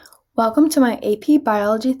Welcome to my AP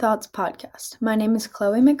Biology Thoughts podcast. My name is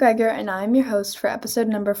Chloe McGregor, and I am your host for episode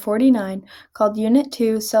number 49, called Unit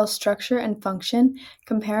 2, Cell Structure and Function,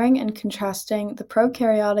 Comparing and Contrasting the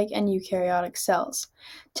Prokaryotic and Eukaryotic Cells.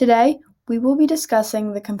 Today, we will be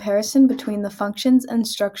discussing the comparison between the functions and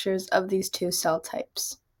structures of these two cell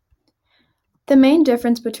types. The main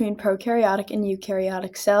difference between prokaryotic and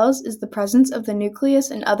eukaryotic cells is the presence of the nucleus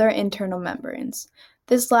and other internal membranes.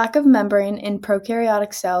 This lack of membrane in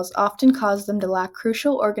prokaryotic cells often causes them to lack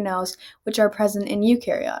crucial organelles which are present in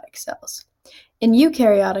eukaryotic cells. In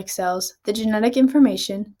eukaryotic cells, the genetic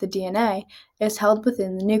information, the DNA, is held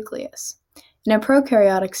within the nucleus. In a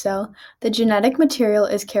prokaryotic cell, the genetic material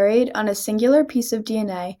is carried on a singular piece of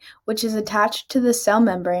DNA which is attached to the cell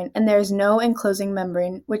membrane, and there is no enclosing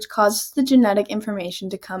membrane, which causes the genetic information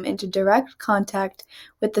to come into direct contact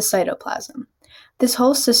with the cytoplasm. This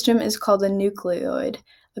whole system is called a nucleoid,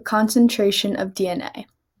 a concentration of DNA.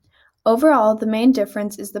 Overall, the main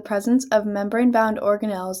difference is the presence of membrane-bound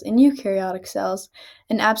organelles in eukaryotic cells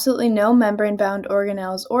and absolutely no membrane-bound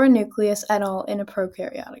organelles or a nucleus at all in a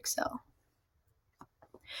prokaryotic cell.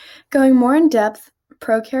 Going more in depth,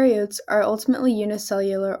 prokaryotes are ultimately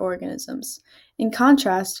unicellular organisms. In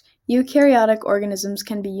contrast, eukaryotic organisms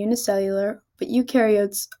can be unicellular, but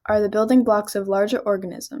eukaryotes are the building blocks of larger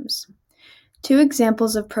organisms. Two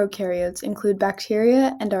examples of prokaryotes include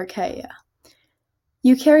bacteria and archaea.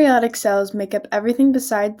 Eukaryotic cells make up everything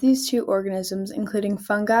besides these two organisms, including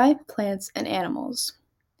fungi, plants, and animals.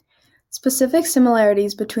 Specific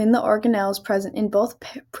similarities between the organelles present in both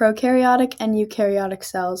prokaryotic and eukaryotic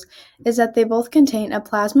cells is that they both contain a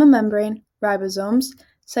plasma membrane, ribosomes,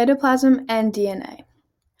 cytoplasm, and DNA.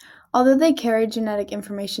 Although they carry genetic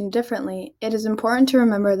information differently, it is important to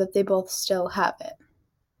remember that they both still have it.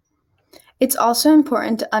 It's also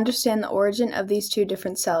important to understand the origin of these two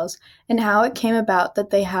different cells and how it came about that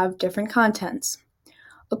they have different contents.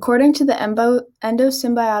 According to the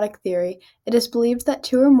endosymbiotic theory, it is believed that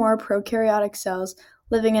two or more prokaryotic cells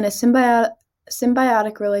living in a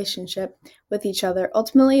symbiotic relationship with each other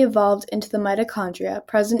ultimately evolved into the mitochondria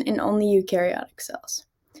present in only eukaryotic cells.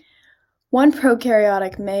 One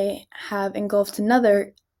prokaryotic may have engulfed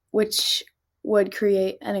another, which would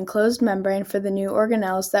create an enclosed membrane for the new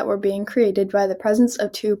organelles that were being created by the presence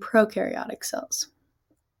of two prokaryotic cells.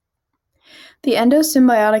 The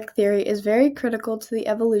endosymbiotic theory is very critical to the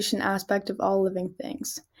evolution aspect of all living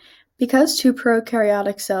things. Because two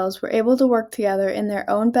prokaryotic cells were able to work together in their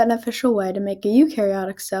own beneficial way to make a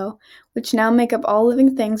eukaryotic cell, which now make up all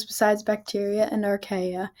living things besides bacteria and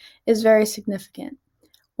archaea, is very significant.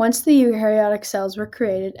 Once the eukaryotic cells were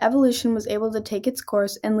created, evolution was able to take its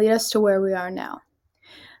course and lead us to where we are now.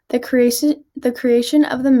 The creation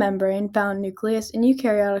of the membrane-bound nucleus in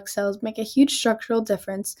eukaryotic cells make a huge structural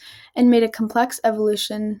difference and made complex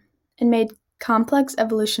evolution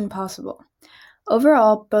possible.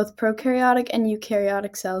 Overall, both prokaryotic and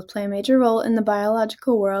eukaryotic cells play a major role in the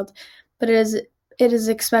biological world, but it is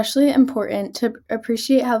especially important to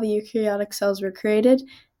appreciate how the eukaryotic cells were created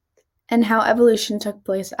and how evolution took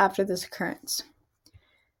place after this occurrence.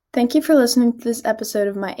 Thank you for listening to this episode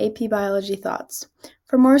of my AP Biology Thoughts.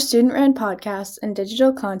 For more student-run podcasts and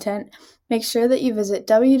digital content, make sure that you visit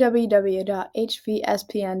www.hvspn.com.